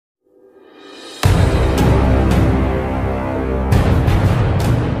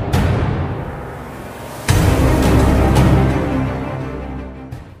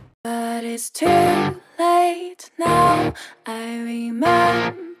It's too late now. I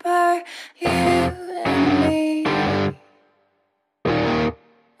remember you and me,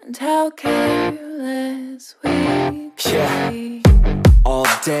 and how careless we could be. All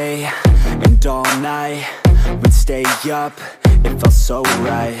day and all night, we'd stay up, it felt so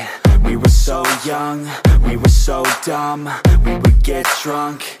right. We were so young, we were so dumb. We would get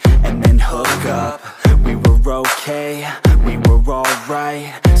drunk and then hook up. We were okay, we were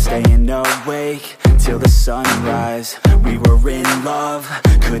alright, staying awake till the sunrise. We were in love,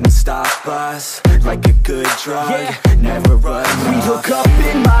 couldn't stop us, like a good drug, never enough. We'd hook up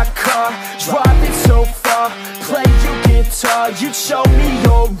in my car, driving so far, play your guitar, you'd show me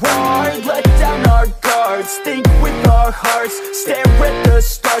your art, let down our guards, think with our hearts, stare at the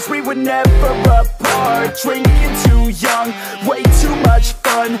stars. We were never apart, drinking too young, way too much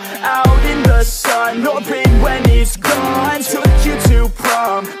fun, out in the sun, orbit when it's gone. Took you to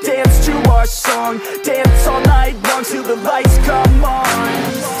prom, dance to our song, dance all night long till the lights come on.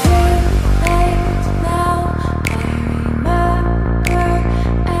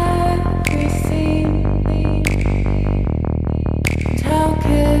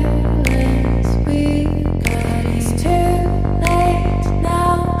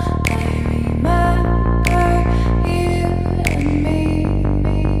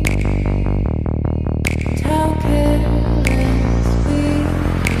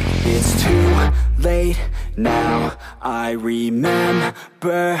 Now I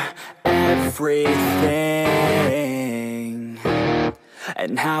remember everything,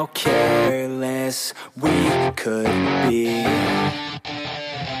 and how careless we could be,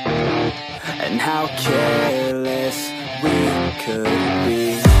 and how careless we could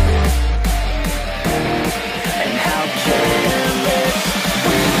be, and how careless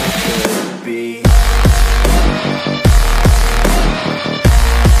we could be.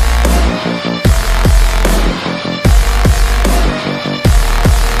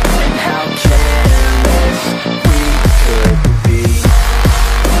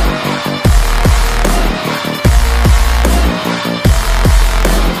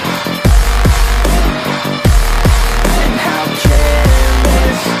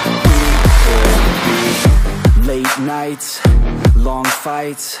 Nights, long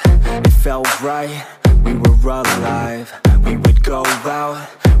fights, it felt right, we were alive. We would go out,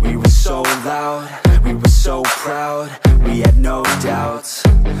 we were so loud, we were so proud, we had no doubts.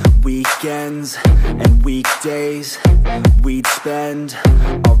 Weekends and weekdays, we'd spend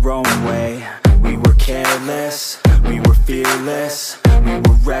our own way. We were careless, we were fearless, we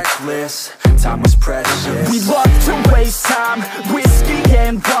were reckless, time was precious. We loved to waste time, whiskey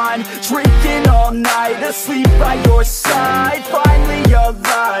and wine, drinking all night, asleep by your side. Finally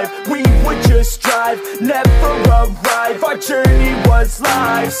alive, we would just drive, never arrive. Our journey was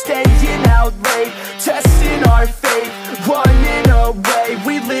live, staying out late, testing our fate, running away.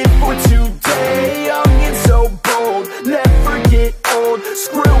 We live for today, young and so bold, never get old.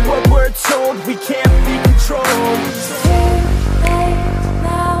 Screw what we're told, we can't be controlled.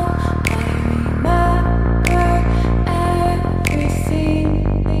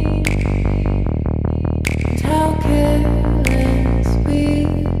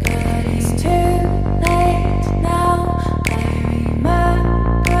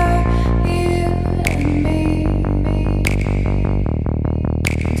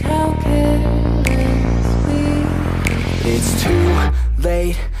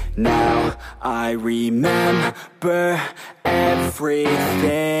 Now I remember everything,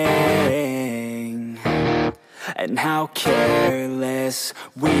 and how careless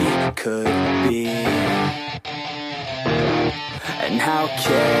we could be, and how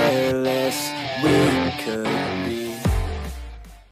careless we could